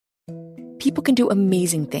People can do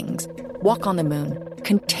amazing things, walk on the moon,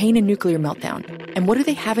 contain a nuclear meltdown. And what do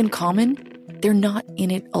they have in common? They're not in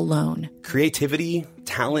it alone. Creativity,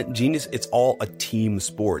 talent, genius, it's all a team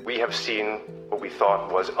sport. We have seen what we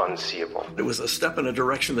thought was unseeable. It was a step in a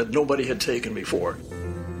direction that nobody had taken before.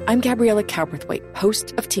 I'm Gabriella Cowperthwaite,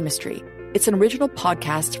 host of Teamistry. It's an original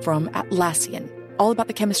podcast from Atlassian, all about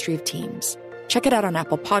the chemistry of teams. Check it out on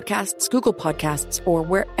Apple Podcasts, Google Podcasts, or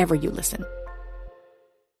wherever you listen.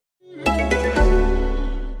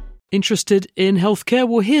 Interested in healthcare?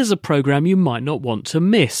 Well, here's a programme you might not want to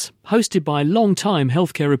miss. Hosted by long-time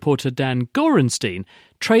healthcare reporter Dan Gorenstein,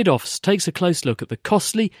 Trade-Offs takes a close look at the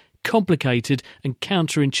costly, complicated and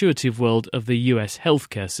counterintuitive world of the US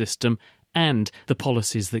healthcare system and the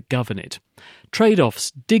policies that govern it.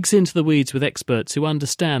 Trade-Offs digs into the weeds with experts who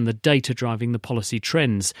understand the data driving the policy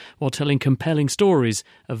trends while telling compelling stories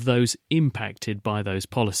of those impacted by those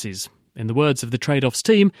policies. In the words of the Trade-Offs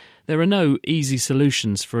team, there are no easy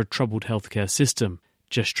solutions for a troubled healthcare system,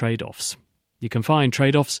 just trade-offs. You can find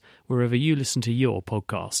Trade-Offs wherever you listen to your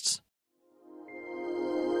podcasts.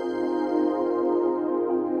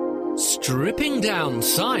 Stripping down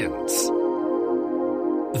science.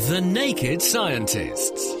 The Naked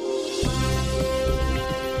Scientists.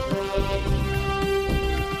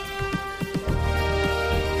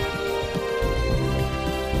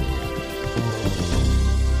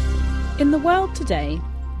 In the world today,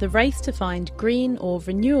 the race to find green or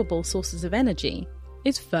renewable sources of energy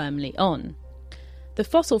is firmly on. The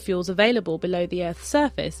fossil fuels available below the Earth's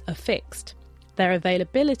surface are fixed. Their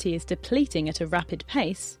availability is depleting at a rapid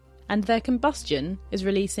pace, and their combustion is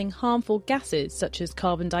releasing harmful gases such as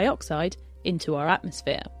carbon dioxide into our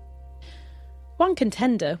atmosphere. One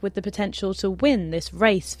contender with the potential to win this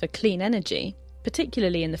race for clean energy,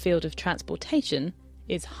 particularly in the field of transportation,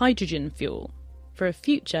 is hydrogen fuel, for a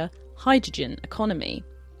future hydrogen economy.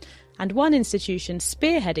 And one institution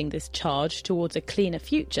spearheading this charge towards a cleaner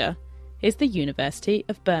future is the University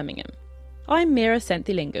of Birmingham. I'm Meera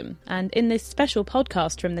Senthilingam, and in this special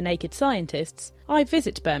podcast from the Naked Scientists, I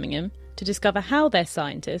visit Birmingham to discover how their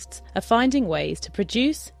scientists are finding ways to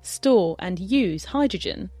produce, store and use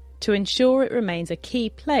hydrogen to ensure it remains a key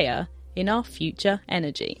player in our future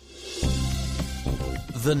energy.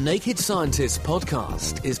 The Naked Scientists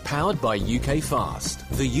podcast is powered by UK Fast,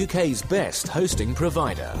 the UK's best hosting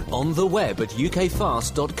provider. On the web at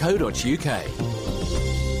ukfast.co.uk.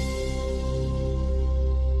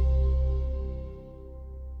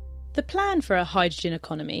 The plan for a hydrogen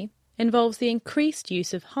economy involves the increased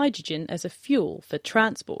use of hydrogen as a fuel for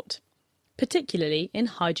transport, particularly in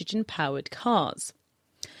hydrogen-powered cars.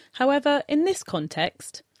 However, in this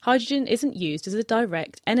context, hydrogen isn't used as a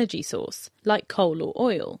direct energy source, like coal or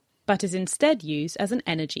oil, but is instead used as an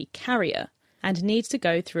energy carrier and needs to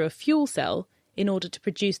go through a fuel cell in order to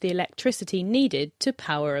produce the electricity needed to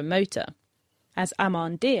power a motor. As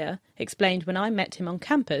Aman Deer explained when I met him on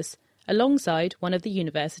campus, alongside one of the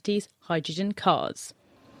university's hydrogen cars.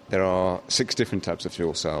 There are 6 different types of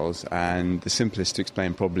fuel cells, and the simplest to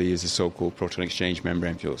explain probably is the so-called proton exchange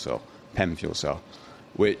membrane fuel cell, PEM fuel cell,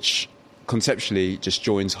 which conceptually just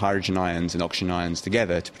joins hydrogen ions and oxygen ions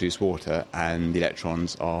together to produce water, and the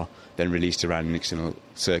electrons are then released around an external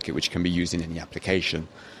circuit which can be used in any application.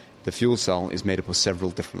 The fuel cell is made up of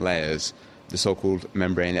several different layers. The so-called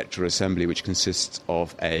membrane electroassembly, which consists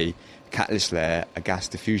of a catalyst layer, a gas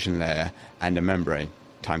diffusion layer and a membrane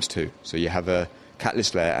times 2. So you have a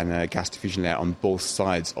catalyst layer and a gas diffusion layer on both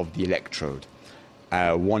sides of the electrode.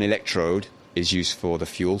 One electrode is used for the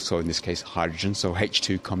fuel, so in this case hydrogen, so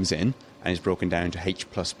H2 comes in and is broken down into H++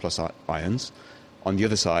 ions. On the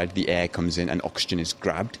other side, the air comes in and oxygen is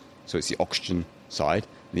grabbed, so it's the oxygen side.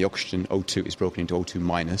 The oxygen, O2, is broken into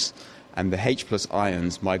O2-, and the H+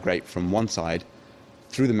 ions migrate from one side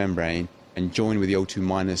through the membrane and join with the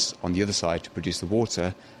O2- on the other side to produce the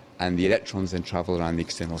water, and the electrons then travel around the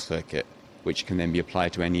external circuit, which can then be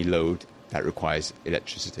applied to any load that requires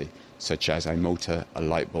electricity, such as a motor, a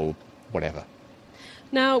light bulb, whatever.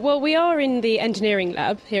 Now, well, we are in the engineering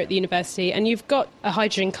lab here at the university, and you've got a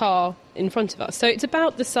hydrogen car in front of us. So it's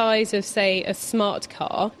about the size of, say, a smart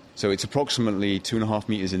car. So it's approximately 2.5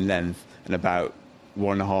 metres in length and about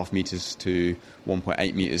 1.5 metres to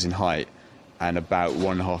 1.8 metres in height and about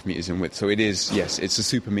 1.5 metres in width. So it is, yes, it's a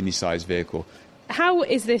super mini-sized vehicle. How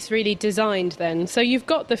is this really designed then? So you've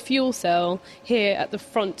got the fuel cell here at the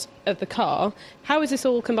front of the car. How is this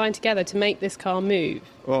all combined together to make this car move?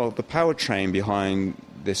 Well, the powertrain behind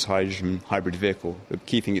this hydrogen hybrid vehicle, the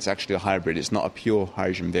key thing, it's actually a hybrid, it's not a pure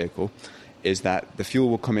hydrogen vehicle, is that the fuel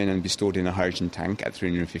will come in and be stored in a hydrogen tank at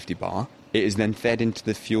 350 bar. It is then fed into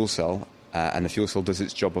the fuel cell and the fuel cell does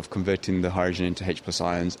its job of converting the hydrogen into H+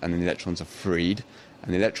 ions, and then the electrons are freed,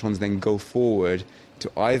 and the electrons then go forward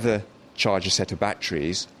to either charge a set of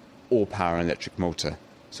batteries or power an electric motor.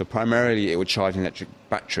 So primarily it would charge an electric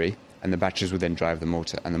battery, and the batteries would then drive the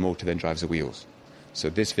motor, and the motor then drives the wheels. So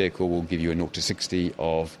this vehicle will give you a 0 to 60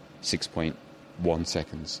 of 6.1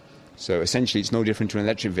 seconds. So essentially it's no different to an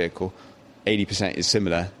electric vehicle. 80% is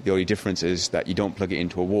similar. The only difference is that you don't plug it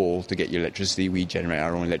into a wall to get your electricity. We generate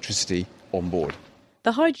our own electricity on board.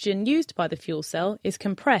 The hydrogen used by the fuel cell is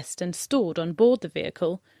compressed and stored on board the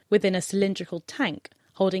vehicle within a cylindrical tank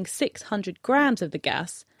holding 600 grams of the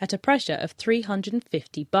gas at a pressure of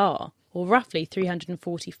 350 bar, or roughly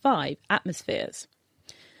 345 atmospheres.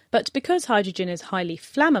 But because hydrogen is highly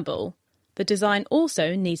flammable, the design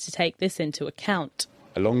also needs to take this into account.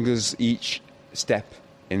 As long as each step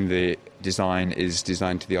in the design is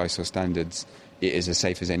designed to the ISO standards, it is as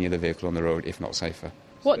safe as any other vehicle on the road, if not safer.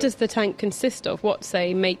 What does the tank consist of? What,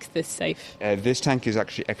 say, makes this safe? This tank is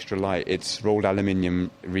actually extra light. It's rolled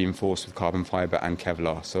aluminium reinforced with carbon fibre and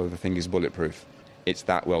Kevlar, so the thing is bulletproof. It's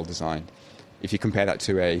that well designed. If you compare that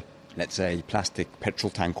to a, let's say, plastic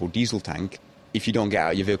petrol tank or diesel tank, if you don't get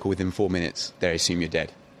out of your vehicle within 4 minutes, they assume you're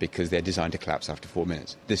dead because they're designed to collapse after 4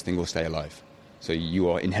 minutes. This thing will stay alive. So you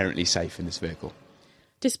are inherently safe in this vehicle.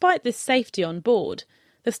 Despite this safety on board,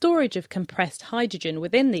 the storage of compressed hydrogen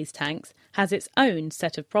within these tanks has its own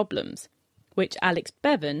set of problems, which Alex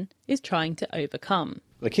Bevan is trying to overcome.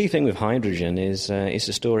 The key thing with hydrogen is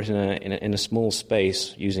to store it in a small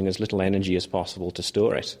space using as little energy as possible to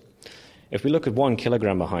store it. If we look at 1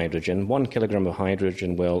 kilogram of hydrogen, 1 kilogram of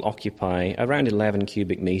hydrogen will occupy around 11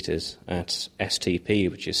 cubic metres at STP,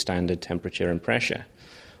 which is standard temperature and pressure.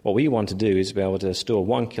 What we want to do is be able to store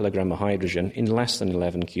 1 kilogram of hydrogen in less than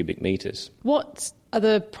 11 cubic metres. What are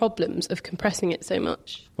the problems of compressing it so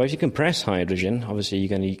much? Well, if you compress hydrogen, obviously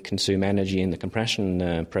you're going to consume energy in the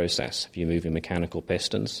compression process if you're moving mechanical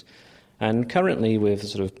pistons. And currently, with the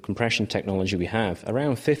sort of compression technology we have,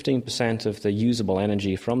 around 15% of the usable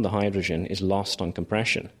energy from the hydrogen is lost on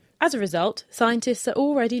compression. As a result, scientists are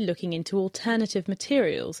already looking into alternative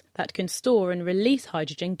materials that can store and release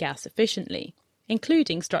hydrogen gas efficiently,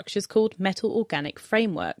 including structures called metal organic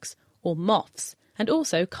frameworks, or MOFs, and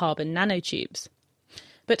also carbon nanotubes.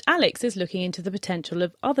 But Alex is looking into the potential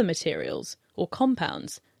of other materials, or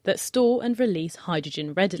compounds, that store and release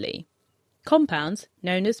hydrogen readily. Compounds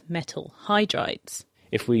known as metal hydrides.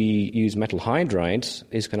 If we use metal hydrides,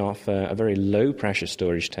 this can offer a very low pressure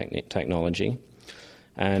storage technology,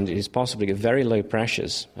 and it is possible to get very low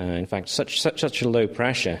pressures. In fact, such a low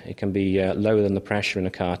pressure, it can be lower than the pressure in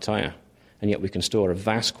a car tyre. And yet we can store a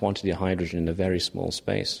vast quantity of hydrogen in a very small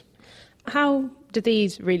space. How do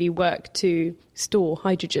these really work to store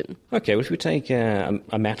hydrogen? Okay, well, if we take a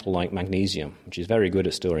metal like magnesium, which is very good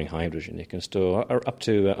at storing hydrogen, it can store up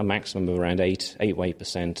to a maximum of around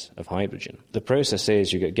 8% of hydrogen. The process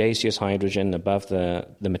is you get gaseous hydrogen above the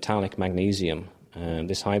metallic magnesium.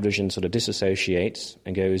 This hydrogen sort of dissociates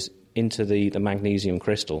and goes into the magnesium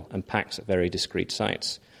crystal and packs at very discrete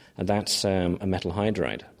sites. And that's a metal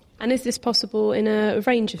hydride. And is this possible in a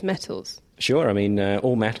range of metals? Sure. I mean,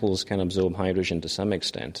 all metals can absorb hydrogen to some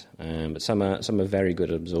extent, but some are very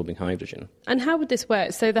good at absorbing hydrogen. And how would this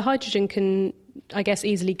work? So the hydrogen can, I guess,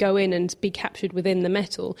 easily go in and be captured within the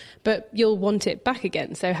metal, but you'll want it back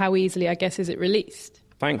again. So how easily, I guess, is it released?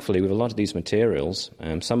 Thankfully, with a lot of these materials,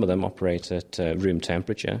 some of them operate at room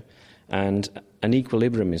temperature, and an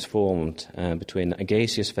equilibrium is formed between a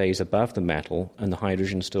gaseous phase above the metal and the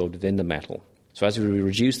hydrogen stored within the metal. So as we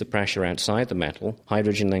reduce the pressure outside the metal,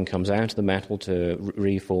 hydrogen then comes out of the metal to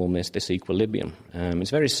reform this equilibrium. It's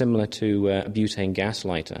very similar to a butane gas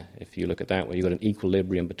lighter, if you look at that, where you've got an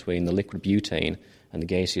equilibrium between the liquid butane and the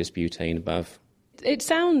gaseous butane above. It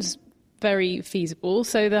sounds very feasible.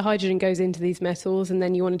 So the hydrogen goes into these metals and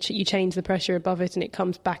then you change the pressure above it and it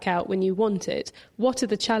comes back out when you want it. What are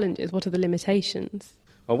the challenges? What are the limitations?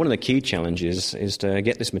 Well, one of the key challenges is to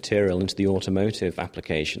get this material into the automotive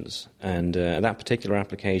applications, and that particular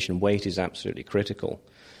application, weight is absolutely critical.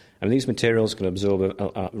 I mean, these materials can absorb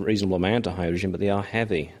a reasonable amount of hydrogen, but they are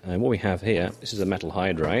heavy. And what we have here, this is a metal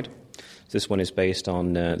hydride. This one is based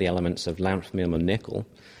on the elements of lanthanum and nickel,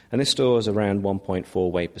 and this stores around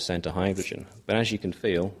 1.4 weight% of hydrogen. But as you can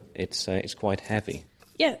feel, it's quite heavy.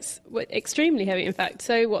 Yes, extremely heavy, in fact.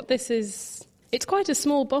 So what this is... It's quite a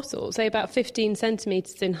small bottle, say about 15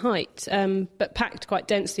 centimetres in height, but packed quite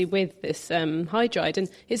densely with this hydride, and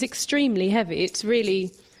it's extremely heavy. It's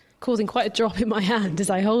really causing quite a drop in my hand as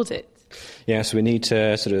I hold it. Yes, we need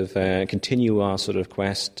to sort of continue our sort of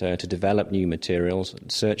quest to develop new materials,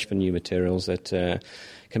 search for new materials that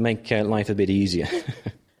can make life a bit easier.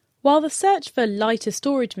 While the search for lighter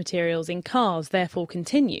storage materials in cars therefore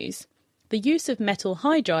continues, the use of metal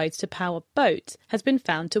hydrides to power boats has been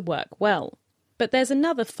found to work well. But there's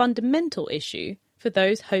another fundamental issue for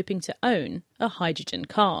those hoping to own a hydrogen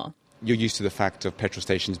car. You're used to the fact of petrol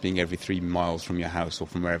stations being every 3 miles from your house or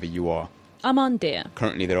from wherever you are. Aman Deer.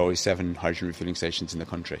 Currently, there are only 7 hydrogen refuelling stations in the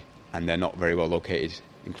country, and they're not very well located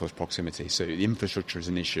in close proximity. So the infrastructure is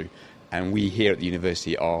an issue, and we here at the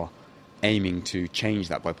university are aiming to change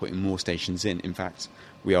that by putting more stations in. In fact,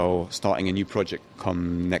 we are starting a new project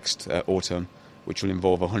come next autumn, which will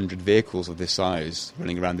involve 100 vehicles of this size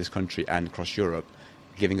running around this country and across Europe,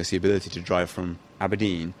 giving us the ability to drive from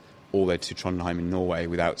Aberdeen all the way to Trondheim in Norway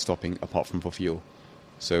without stopping apart from for fuel.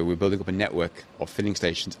 So we're building up a network of filling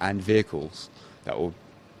stations and vehicles that will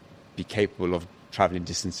be capable of travelling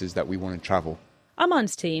distances that we want to travel.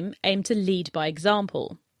 Aman's team aim to lead by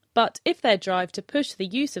example. But if their drive to push the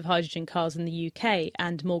use of hydrogen cars in the UK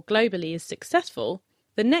and more globally is successful,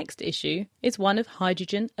 the next issue is one of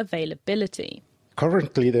hydrogen availability.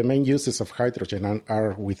 Currently, the main uses of hydrogen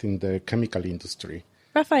are within the chemical industry.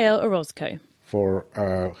 Rafael Orozco. For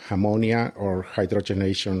ammonia or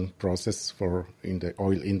hydrogenation process in the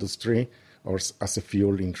oil industry or as a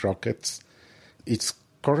fuel in rockets. Its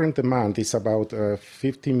current demand is about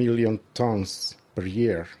 50 million tons per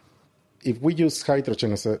year. If we use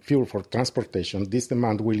hydrogen as a fuel for transportation, this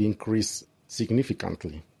demand will increase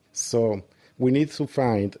significantly. So we need to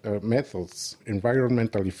find methods,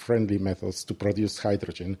 environmentally friendly methods to produce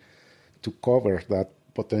hydrogen to cover that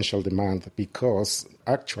potential demand, because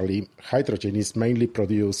actually hydrogen is mainly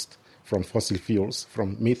produced from fossil fuels,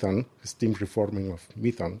 from methane, steam reforming of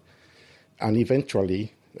methane, and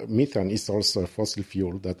eventually methane is also a fossil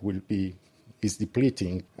fuel that is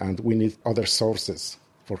depleting, and we need other sources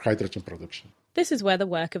for hydrogen production. This is where the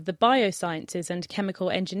work of the Biosciences and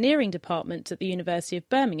Chemical Engineering Department at the University of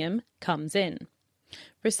Birmingham comes in.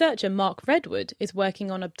 Researcher Mark Redwood is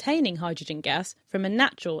working on obtaining hydrogen gas from a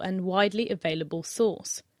natural and widely available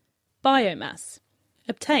source, biomass,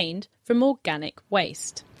 obtained from organic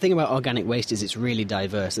waste. The thing about organic waste is it's really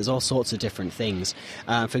diverse. There's all sorts of different things.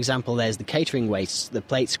 For example, there's the catering wastes, the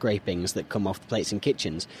plate scrapings that come off the plates in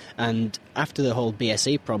kitchens. And after the whole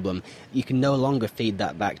BSE problem, you can no longer feed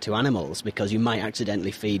that back to animals because you might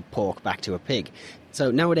accidentally feed pork back to a pig. So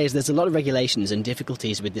nowadays there's a lot of regulations and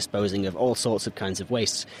difficulties with disposing of all sorts of kinds of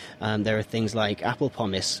wastes. There are things like apple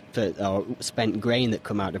pomace or spent grain that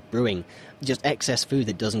come out of brewing, just excess food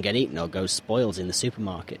that doesn't get eaten or goes spoils in the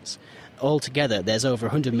supermarkets. Altogether, there's over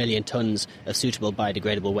 100 million tonnes of suitable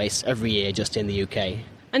biodegradable waste every year just in the UK.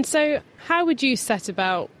 And so how would you set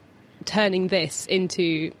about turning this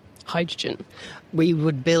into hydrogen? We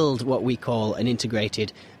would build what we call an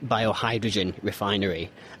integrated biohydrogen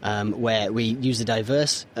refinery, where we use a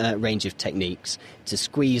diverse range of techniques to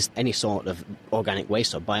squeeze any sort of organic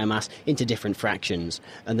waste or biomass into different fractions.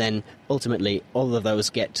 And then ultimately all of those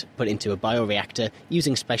get put into a bioreactor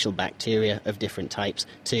using special bacteria of different types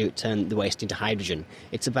to turn the waste into hydrogen.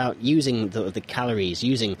 It's about using the calories,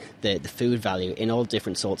 using the food value in all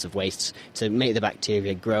different sorts of wastes to make the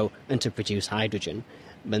bacteria grow and to produce hydrogen.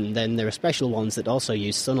 And then there are special ones that also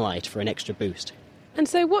use sunlight for an extra boost. And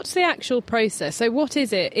so what's the actual process? So what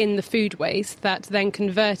is it in the food waste that's then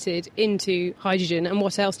converted into hydrogen, and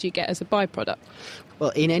what else do you get as a byproduct?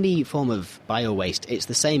 Well, in any form of bio-waste, it's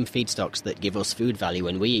the same feedstocks that give us food value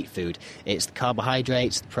when we eat food. It's the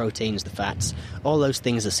carbohydrates, the proteins, the fats. All those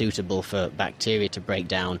things are suitable for bacteria to break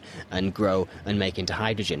down and grow and make into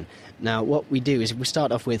hydrogen. Now, what we do is we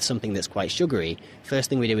start off with something that's quite sugary. First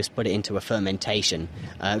thing we do is put it into a fermentation,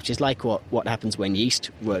 which is like what happens when yeast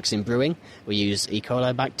works in brewing. We use E.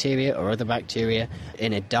 coli bacteria or other bacteria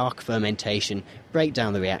in a dark fermentation, break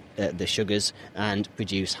down the sugars and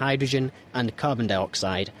produce hydrogen and carbon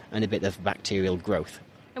dioxide and a bit of bacterial growth.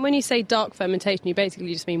 And when you say dark fermentation, you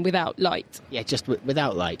basically just mean without light? Yeah, just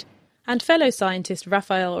without light. And fellow scientist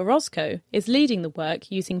Rafael Orozco is leading the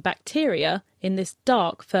work using bacteria in this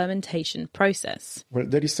dark fermentation process. Well,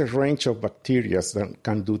 there is a range of bacteria that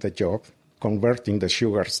can do the job, converting the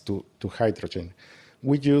sugars to hydrogen.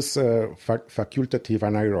 We use facultative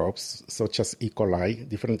anaerobes, such as E. coli,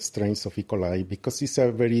 different strains of E. coli, because it's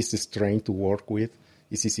a very easy strain to work with,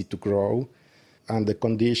 it's easy to grow, and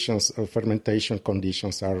the fermentation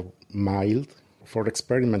conditions are mild. For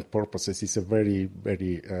experiment purposes, it's a very,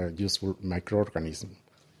 very useful microorganism.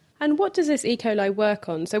 And what does this E. coli work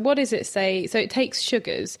on? So what does it say? So it takes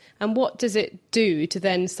sugars, and what does it do to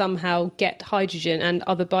then somehow get hydrogen and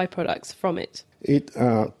other byproducts from it? It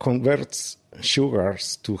converts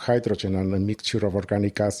sugars to hydrogen and a mixture of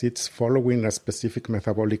organic acids following a specific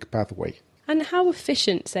metabolic pathway. And how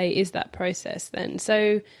efficient, say, is that process then?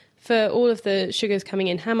 So For all of the sugars coming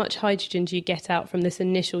in, how much hydrogen do you get out from this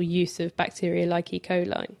initial use of bacteria like E.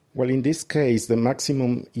 coli? Well, in this case, the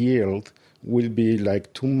maximum yield will be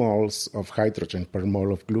like 2 moles of hydrogen per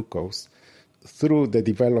mole of glucose. Through the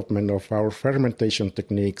development of our fermentation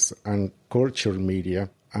techniques and culture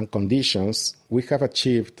media and conditions, we have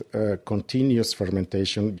achieved continuous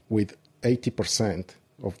fermentation with 80%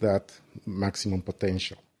 of that maximum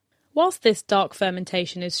potential. Whilst this dark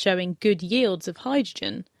fermentation is showing good yields of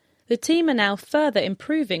hydrogen, the team are now further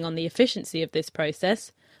improving on the efficiency of this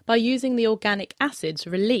process by using the organic acids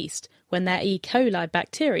released when their E. coli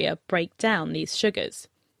bacteria break down these sugars.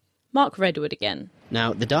 Mark Redwood again.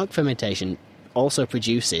 Now, the dark fermentation also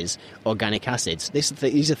produces organic acids.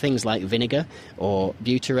 These are things like vinegar or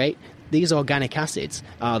butyrate. These organic acids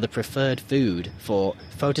are the preferred food for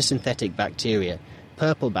photosynthetic bacteria,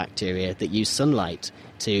 purple bacteria that use sunlight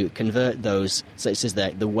to convert those, such as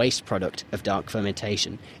the waste product of dark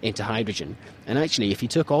fermentation, into hydrogen. And actually, if you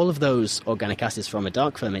took all of those organic acids from a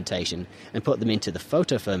dark fermentation and put them into the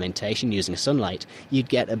photofermentation using sunlight, you'd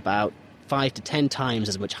get about 5 to 10 times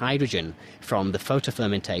as much hydrogen from the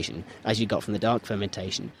photofermentation as you got from the dark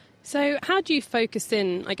fermentation. So how do you focus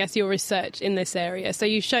in, I guess, your research in this area? So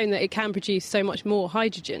you've shown that it can produce so much more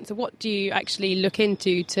hydrogen. So what do you actually look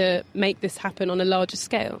into to make this happen on a larger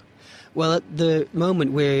scale? Well, at the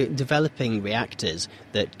moment we're developing reactors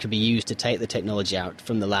that could be used to take the technology out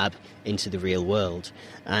from the lab into the real world.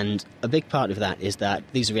 And a big part of that is that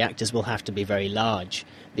these reactors will have to be very large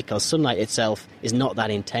because sunlight itself is not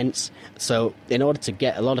that intense. So in order to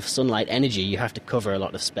get a lot of sunlight energy, you have to cover a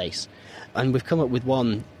lot of space. And we've come up with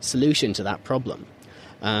one solution to that problem,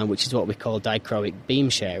 which is what we call dichroic beam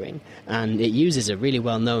sharing. And it uses a really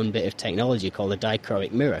well-known bit of technology called a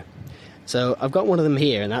dichroic mirror. So I've got one of them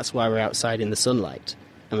here, and that's why we're outside in the sunlight.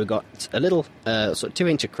 And we've got a little sort of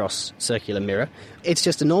 2-inch across circular mirror. It's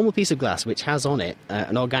just a normal piece of glass which has on it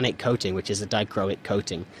an organic coating, which is a dichroic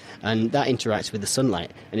coating. And that interacts with the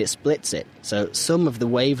sunlight, and it splits it. So some of the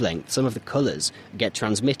wavelength, some of the colours get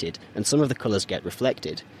transmitted, and some of the colours get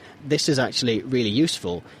reflected. This is actually really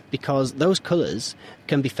useful because those colours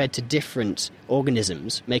can be fed to different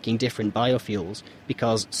organisms, making different biofuels,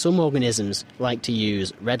 because some organisms like to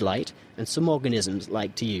use red light and some organisms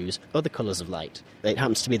like to use other colours of light. It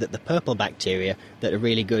happens to be that the purple bacteria that are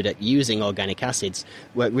really good at using organic acids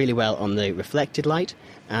work really well on the reflected light,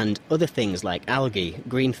 and other things like algae,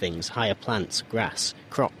 green things, higher plants, grass,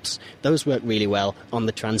 crops, those work really well on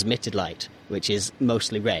the transmitted light, which is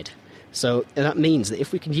mostly red. So that means that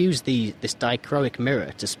if we can use this dichroic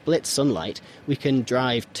mirror to split sunlight, we can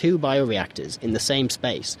drive 2 bioreactors in the same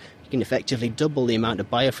space. You can effectively double the amount of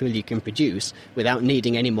biofuel you can produce without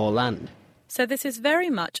needing any more land. So this is very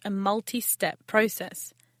much a multi-step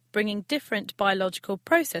process, bringing different biological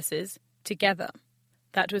processes together.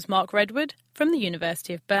 That was Mark Redwood from the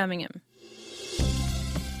University of Birmingham.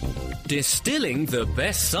 Distilling the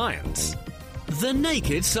best science. The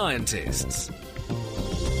Naked Scientists.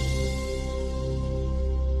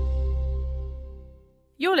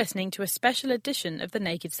 You're listening to a special edition of The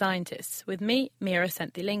Naked Scientists with me, Meera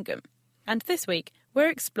Senthilingam. And this week,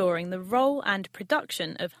 we're exploring the role and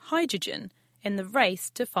production of hydrogen in the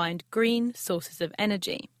race to find green sources of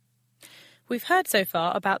energy. We've heard so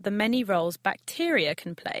far about the many roles bacteria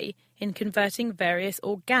can play in converting various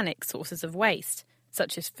organic sources of waste,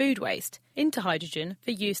 such as food waste, into hydrogen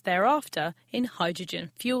for use thereafter in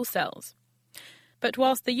hydrogen fuel cells. But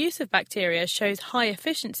whilst the use of bacteria shows high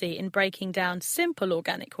efficiency in breaking down simple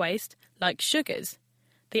organic waste, like sugars,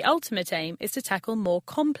 the ultimate aim is to tackle more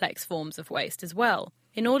complex forms of waste as well,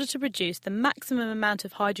 in order to produce the maximum amount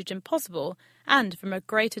of hydrogen possible and from a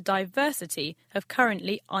greater diversity of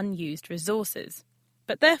currently unused resources.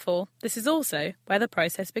 But therefore, this is also where the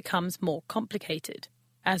process becomes more complicated,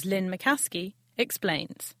 as Lynn McCaskey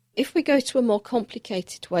explains. If we go to a more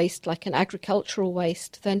complicated waste, like an agricultural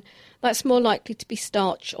waste, then that's more likely to be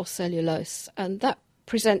starch or cellulose. And that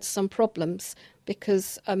presents some problems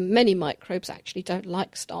because many microbes actually don't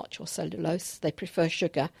like starch or cellulose. They prefer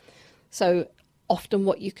sugar. So often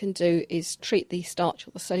what you can do is treat the starch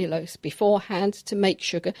or the cellulose beforehand to make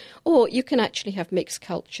sugar, or you can actually have mixed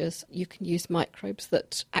cultures. You can use microbes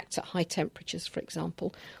that act at high temperatures, for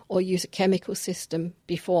example, or use a chemical system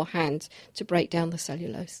beforehand to break down the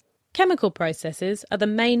cellulose. Chemical processes are the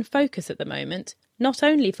main focus at the moment, not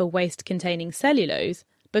only for waste containing cellulose,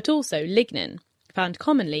 but also lignin, found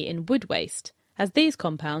commonly in wood waste, as these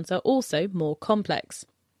compounds are also more complex.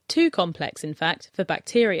 Too complex, in fact, for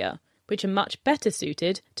bacteria, which are much better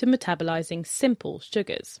suited to metabolising simple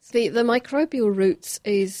sugars. The microbial route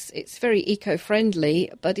it's very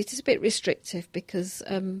eco-friendly, but it is a bit restrictive because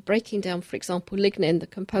breaking down, for example, lignin, the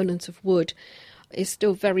component of wood, is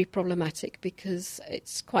still very problematic because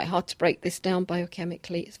it's quite hard to break this down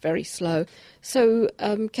biochemically. It's very slow. So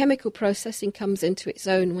chemical processing comes into its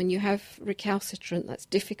own when you have recalcitrant, that's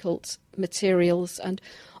difficult materials, and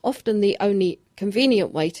often the only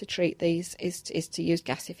convenient way to treat these is to use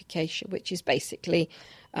gasification, which is basically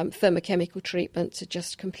thermochemical treatment to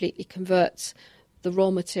just completely convert the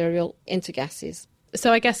raw material into gases.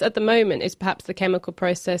 So I guess at the moment is perhaps the chemical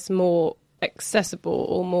process more accessible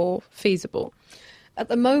or more feasible? At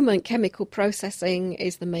the moment, chemical processing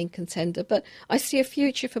is the main contender, but I see a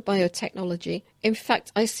future for biotechnology. In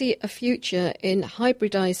fact, I see a future in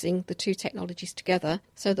hybridizing the two technologies together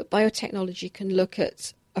so that biotechnology can look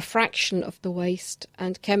at a fraction of the waste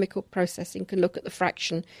and chemical processing can look at the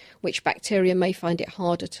fraction which bacteria may find it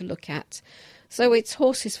harder to look at. So it's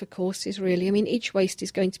horses for courses, really. I mean, each waste is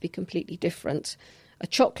going to be completely different. A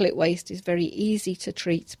chocolate waste is very easy to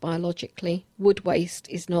treat biologically. Wood waste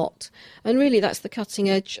is not. And really that's the cutting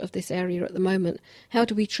edge of this area at the moment. How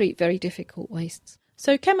do we treat very difficult wastes?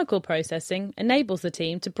 So chemical processing enables the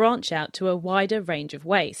team to branch out to a wider range of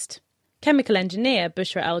waste. Chemical engineer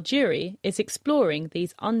Bushra Al-Juri is exploring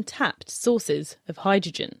these untapped sources of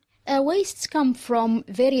hydrogen. Wastes come from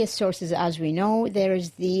various sources, as we know. There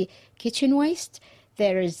is the kitchen waste,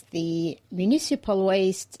 there is the municipal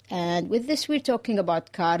waste, and with this we're talking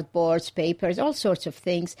about cardboards, papers, all sorts of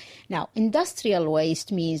things. Now, industrial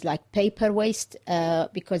waste means like paper waste,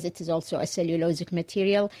 because it is also a cellulosic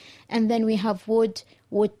material. And then we have wood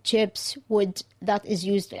chips, wood that is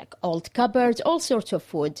used like old cupboards, all sorts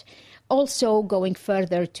of wood. Also going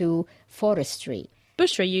further to forestry.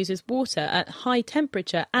 Bushra uses water at high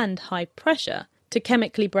temperature and high pressure to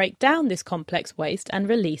chemically break down this complex waste and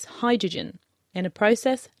release hydrogen in a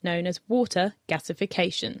process known as water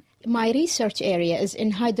gasification. My research area is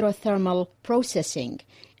in hydrothermal processing,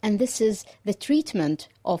 and this is the treatment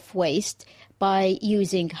of waste by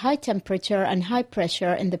using high temperature and high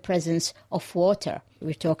pressure in the presence of water.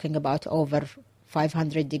 We're talking about over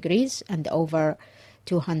 500 degrees and over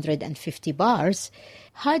 250 bars.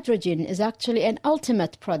 Hydrogen is actually an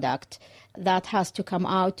ultimate product that has to come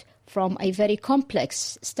out from a very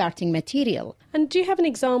complex starting material. And do you have an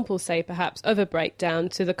example, say, perhaps, of a breakdown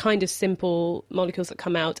to the kind of simple molecules that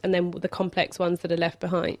come out and then the complex ones that are left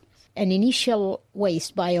behind? An initial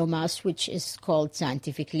waste biomass, which is called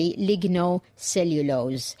scientifically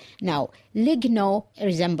lignocellulose. Now, ligno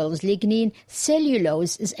resembles lignin.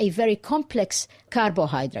 Cellulose is a very complex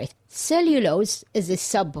carbohydrate. Cellulose is a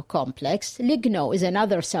subcomplex, ligno is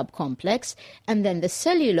another subcomplex, and then the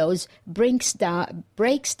cellulose breaks down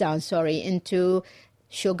into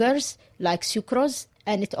sugars like sucrose,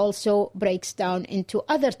 and it also breaks down into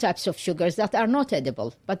other types of sugars that are not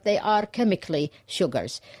edible, but they are chemically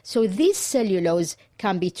sugars. So this cellulose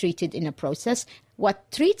can be treated in a process. What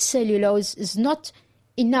treats cellulose is not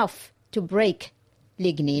enough to break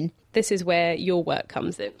lignin. This is where your work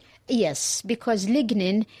comes in. Yes, because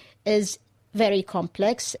lignin is very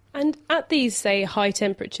complex. And at these, say, high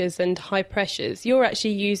temperatures and high pressures, you're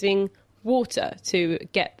actually using water to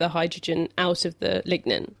get the hydrogen out of the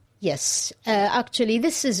lignin. Yes, actually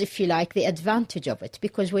this is, if you like, the advantage of it,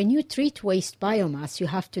 because when you treat waste biomass, you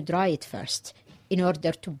have to dry it first. In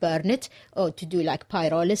order to burn it or to do like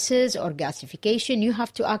pyrolysis or gasification, you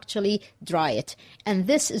have to actually dry it. And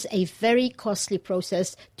this is a very costly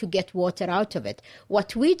process to get water out of it.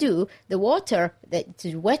 What we do, the water, that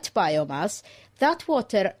is wet biomass, that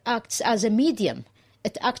water acts as a medium.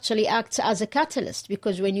 It actually acts as a catalyst,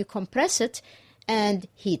 because when you compress it and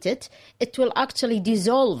heat it, it will actually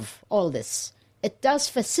dissolve all this. It does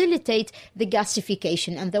facilitate the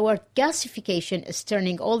gasification, and the word gasification is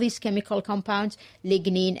turning all these chemical compounds,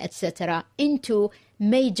 lignin, etc., into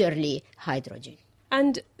majorly hydrogen.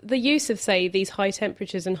 And the use of, say, these high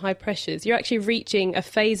temperatures and high pressures, you're actually reaching a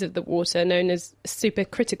phase of the water known as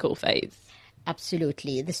supercritical phase.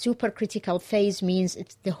 Absolutely. The supercritical phase means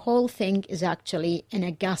the whole thing is actually in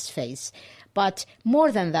a gas phase. But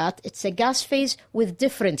more than that, it's a gas phase with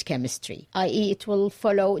different chemistry, i.e. it will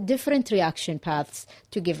follow different reaction paths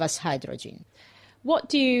to give us hydrogen. What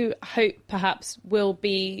do you hope perhaps will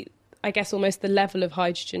be, I guess, almost the level of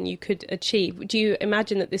hydrogen you could achieve? Do you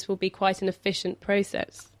imagine that this will be quite an efficient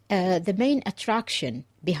process? The main attraction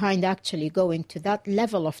behind actually going to that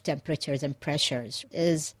level of temperatures and pressures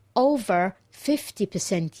is over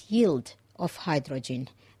 50% yield of hydrogen,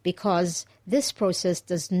 because this process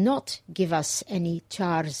does not give us any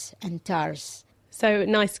chars and tars. So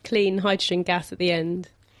nice clean hydrogen gas at the end.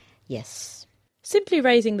 Yes. Simply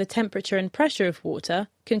raising the temperature and pressure of water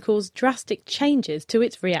can cause drastic changes to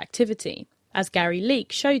its reactivity, as Gary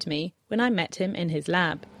Leake showed me when I met him in his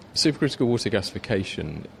lab. Supercritical water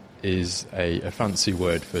gasification is a fancy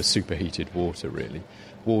word for superheated water, really.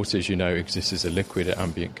 Water, as you know, exists as a liquid at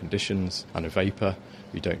ambient conditions and a vapour.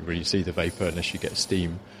 You don't really see the vapour unless you get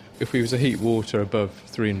steam. If we were to heat water above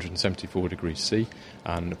 374 degrees C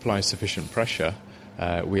and apply sufficient pressure,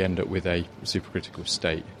 we end up with a supercritical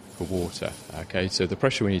state for water. Okay, so the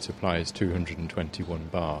pressure we need to apply is 221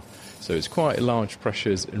 bar. So it's quite large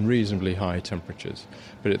pressures and reasonably high temperatures.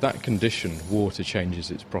 But at that condition, water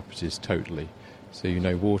changes its properties totally. So you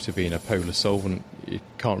know, water being a polar solvent, it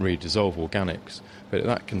can't really dissolve organics. But at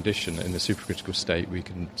that condition, in the supercritical state, we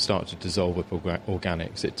can start to dissolve up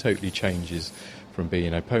organics. It totally changes from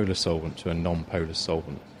being a polar solvent to a non-polar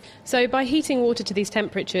solvent. So by heating water to these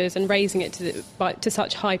temperatures and raising it to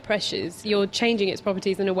such high pressures, you're changing its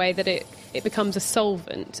properties in a way that it becomes a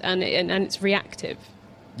solvent and it's reactive.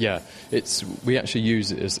 Yeah, we actually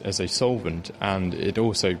use it as a solvent, and it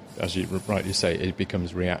also, as you rightly say, it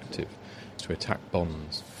becomes reactive to attack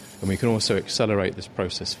bonds. And we can also accelerate this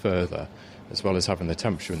process further. As well as having the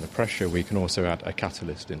temperature and the pressure, we can also add a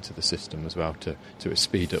catalyst into the system as well to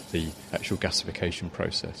speed up the actual gasification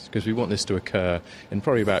process, because we want this to occur in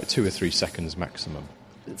probably about 2 or 3 seconds maximum.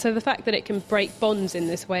 So the fact that it can break bonds in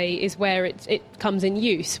this way is where it comes in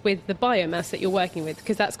use with the biomass that you're working with,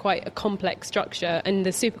 because that's quite a complex structure, and the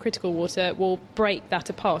supercritical water will break that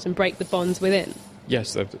apart and break the bonds within.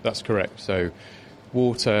 Yes, that's correct. So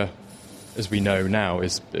water, as we know now,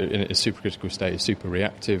 is in a supercritical state, is super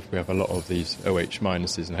reactive. We have a lot of these OH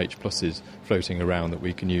minuses and H pluses floating around that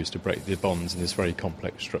we can use to break the bonds in this very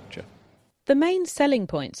complex structure. The main selling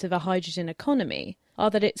points of a hydrogen economy are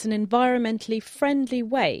that it's an environmentally friendly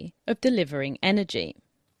way of delivering energy.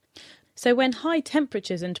 So when high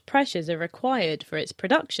temperatures and pressures are required for its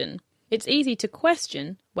production, it's easy to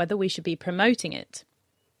question whether we should be promoting it.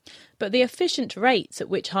 But the efficient rates at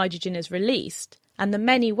which hydrogen is released and the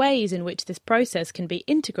many ways in which this process can be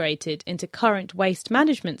integrated into current waste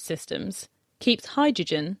management systems keeps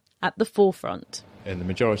hydrogen at the forefront. And the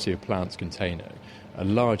majority of plants contain a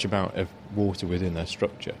large amount of water within their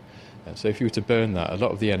structure. And so if you were to burn that, a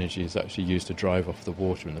lot of the energy is actually used to drive off the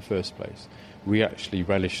water in the first place. We actually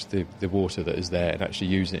relish the water that is there and actually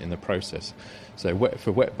use it in the process. So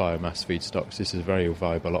for wet biomass feedstocks, this is a very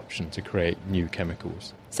viable option to create new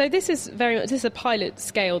chemicals. So this is a pilot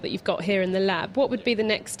scale that you've got here in the lab. What would be the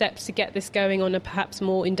next steps to get this going on a perhaps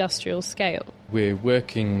more industrial scale? We're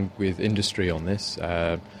working with industry on this.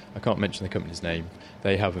 I can't mention the company's name.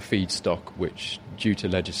 They have a feedstock which, due to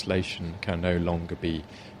legislation, can no longer be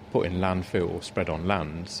put in landfill or spread on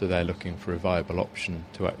land, so they're looking for a viable option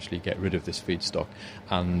to actually get rid of this feedstock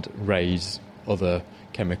and raise other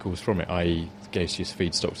chemicals from it, i.e. gaseous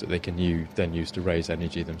feedstocks that they can then use to raise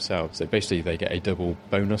energy themselves. So basically they get a double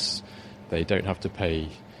bonus. They don't have to pay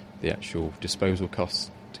the actual disposal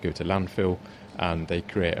costs to go to landfill, and they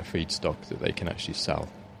create a feedstock that they can actually sell.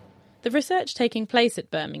 The research taking place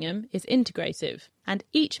at Birmingham is integrative, and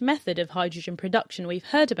each method of hydrogen production we've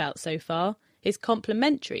heard about so far is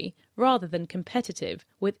complementary rather than competitive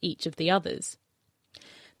with each of the others.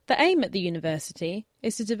 The aim at the university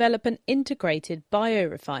is to develop an integrated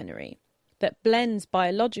biorefinery that blends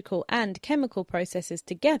biological and chemical processes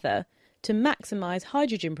together to maximise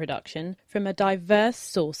hydrogen production from a diverse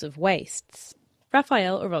source of wastes.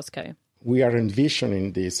 Rafael Orozco. We are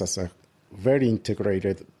envisioning this as a very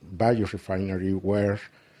integrated biorefinery where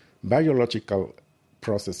biological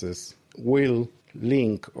processes will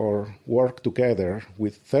link or work together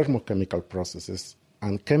with thermochemical processes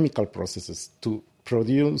and chemical processes to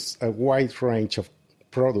produce a wide range of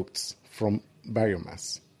products from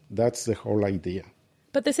biomass. That's the whole idea.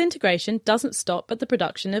 But this integration doesn't stop at the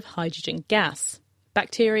production of hydrogen gas.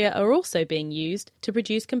 Bacteria are also being used to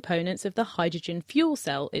produce components of the hydrogen fuel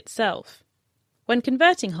cell itself. When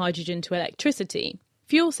converting hydrogen to electricity,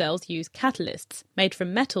 fuel cells use catalysts made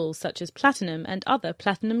from metals such as platinum and other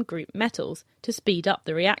platinum group metals to speed up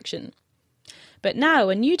the reaction. But now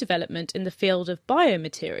a new development in the field of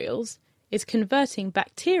biomaterials is converting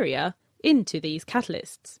bacteria into these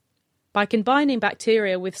catalysts. By combining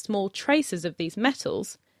bacteria with small traces of these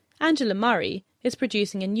metals, Angela Murray is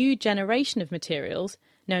producing a new generation of materials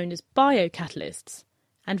known as biocatalysts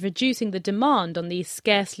and reducing the demand on these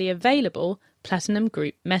scarcely available platinum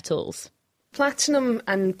group metals. Platinum,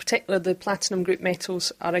 and particularly the platinum group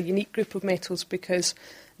metals, are a unique group of metals because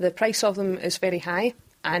the price of them is very high,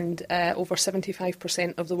 and over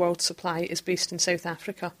 75% of the world's supply is based in South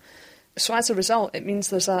Africa. So as a result, it means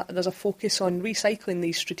there's a focus on recycling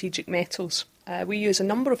these strategic metals We use a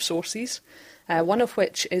number of sources, one of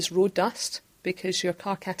which is road dust, because your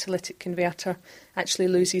car catalytic converter actually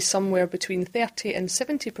loses somewhere between 30 and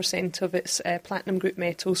 70% of its platinum group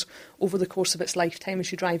metals over the course of its lifetime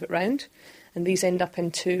as you drive it round, and these end up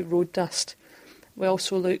into road dust. We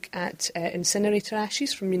also look at incinerator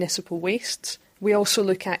ashes from municipal wastes. We also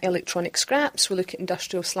look at electronic scraps. We look at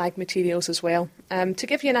industrial slag materials as well. To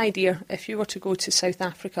give you an idea, if you were to go to South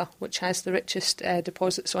Africa, which has the richest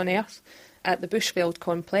deposits on Earth, at the Bushveld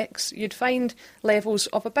complex, you'd find levels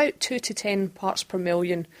of about 2 to 10 parts per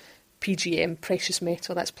million PGM, precious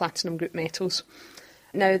metal, that's platinum group metals.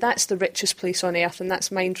 Now, that's the richest place on Earth, and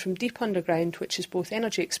that's mined from deep underground, which is both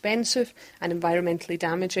energy expensive and environmentally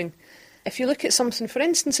damaging. If you look at something, for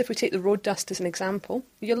instance, if we take the road dust as an example,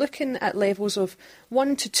 you're looking at levels of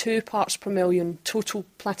 1 to 2 parts per million total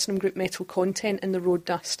platinum group metal content in the road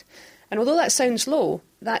dust. And although that sounds low,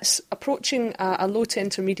 that's approaching a low to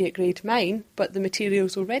intermediate grade mine, but the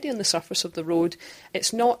material's already on the surface of the road.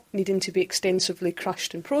 It's not needing to be extensively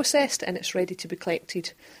crushed and processed, and it's ready to be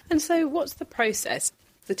collected. And so what's the process?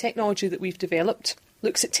 The technology that we've developed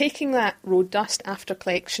looks at taking that road dust after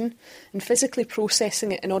collection and physically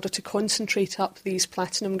processing it in order to concentrate up these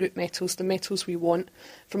platinum group metals, the metals we want,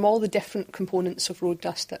 from all the different components of road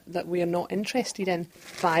dust that we are not interested in,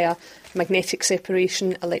 via magnetic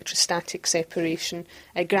separation, electrostatic separation,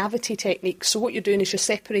 gravity techniques. So what you're doing is you're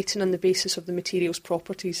separating on the basis of the material's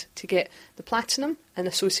properties to get the platinum and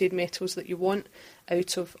associated metals that you want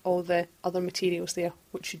out of all the other materials there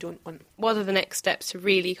which you don't want. What are the next steps to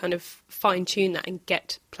really kind of fine-tune that and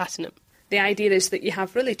get platinum? The idea is that you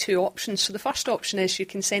have really two options. So the first option is you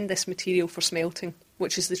can send this material for smelting,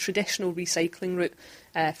 which is the traditional recycling route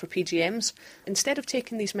for PGMs. Instead of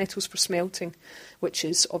taking these metals for smelting, which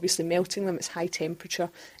is obviously melting them, it's high temperature,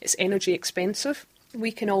 it's energy expensive,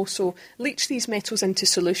 we can also leach these metals into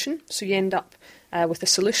solution, so you end up with a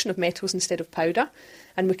solution of metals instead of powder,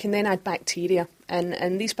 and we can then add bacteria,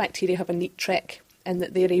 and these bacteria have a neat trick in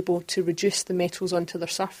that they're able to reduce the metals onto their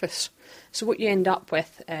surface. So what you end up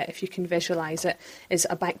with, if you can visualise it, is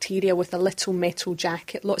a bacteria with a little metal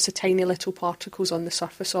jacket, lots of tiny little particles on the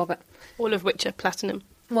surface of it. All of which are platinum?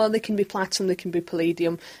 Well, they can be platinum, they can be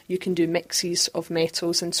palladium, you can do mixes of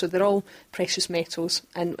metals, and so they're all precious metals.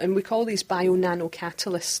 And we call these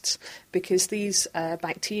bio-nanocatalysts because these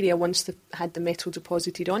bacteria, once they've had the metal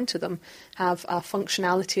deposited onto them, have a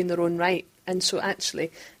functionality in their own right. And so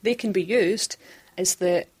actually they can be used as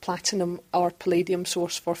the platinum or palladium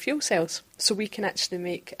source for fuel cells. So we can actually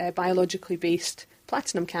make a biologically based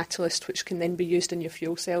platinum catalyst which can then be used in your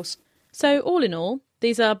fuel cells. So all in all,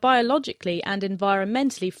 these are biologically and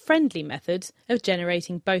environmentally friendly methods of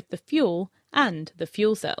generating both the fuel and the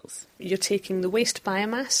fuel cells. You're taking the waste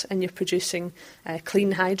biomass and you're producing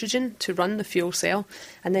clean hydrogen to run the fuel cell,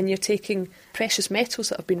 and then you're taking precious metals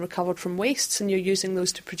that have been recovered from wastes and you're using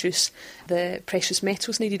those to produce the precious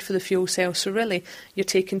metals needed for the fuel cell. So really, you're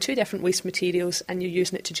taking two different waste materials and you're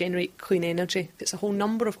using it to generate clean energy. It's a whole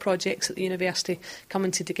number of projects at the university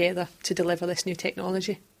coming together to deliver this new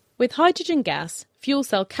technology. With hydrogen gas, fuel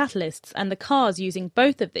cell catalysts and the cars using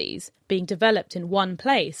both of these being developed in one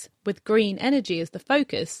place, with green energy as the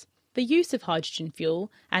focus, the use of hydrogen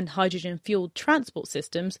fuel and hydrogen-fueled transport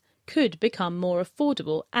systems could become more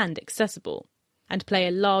affordable and accessible, and play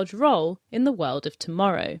a large role in the world of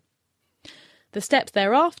tomorrow. The steps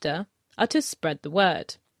thereafter are to spread the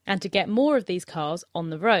word, and to get more of these cars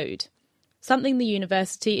on the road, something the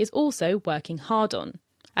university is also working hard on,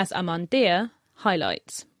 as Amandia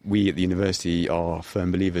highlights. We at the university are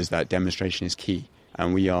firm believers that demonstration is key,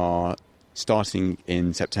 and we are starting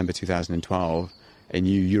in September 2012 a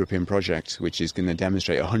new European project which is going to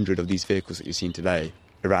demonstrate 100 of these vehicles that you've seen today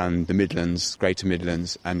around the Midlands, Greater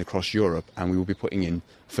Midlands and across Europe, and we will be putting in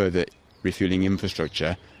further refuelling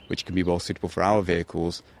infrastructure which can be well suitable for our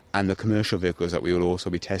vehicles and the commercial vehicles that we will also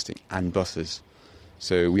be testing, and buses.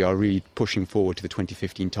 So we are really pushing forward to the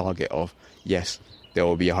 2015 target of, yes, there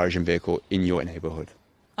will be a hydrogen vehicle in your neighbourhood.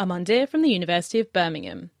 Amandir from the University of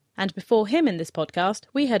Birmingham. And before him in this podcast,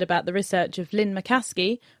 we heard about the research of Lynn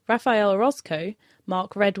McCaskey, Raphael Orozco,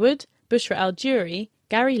 Mark Redwood, Bushra Al-Juri,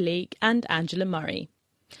 Gary Leake and Angela Murray.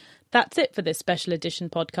 That's it for this special edition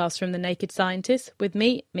podcast from The Naked Scientists with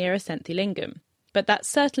me, Mira Senthilingam. But that's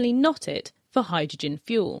certainly not it for hydrogen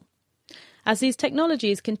fuel. As these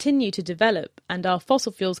technologies continue to develop and our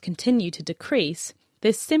fossil fuels continue to decrease,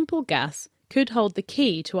 this simple gas could hold the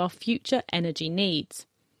key to our future energy needs.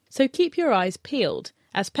 So keep your eyes peeled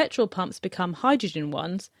as petrol pumps become hydrogen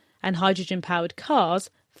ones and hydrogen-powered cars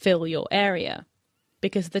fill your area.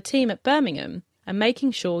 Because the team at Birmingham are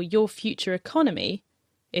making sure your future economy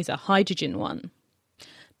is a hydrogen one.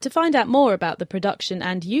 To find out more about the production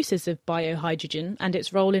and uses of biohydrogen and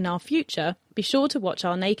its role in our future, be sure to watch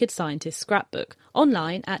our Naked Scientists scrapbook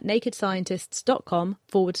online at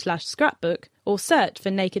nakedscientists.com/scrapbook or search for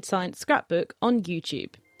Naked Science Scrapbook on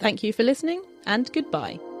YouTube. Thank you for listening and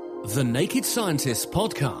goodbye. The Naked Scientists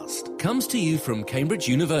podcast comes to you from Cambridge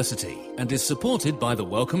University and is supported by the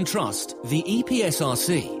Wellcome Trust, the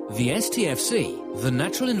EPSRC, the STFC, the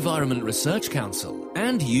Natural Environment Research Council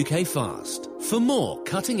and UK FAST. For more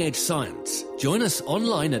cutting-edge science, join us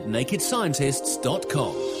online at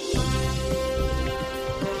nakedscientists.com.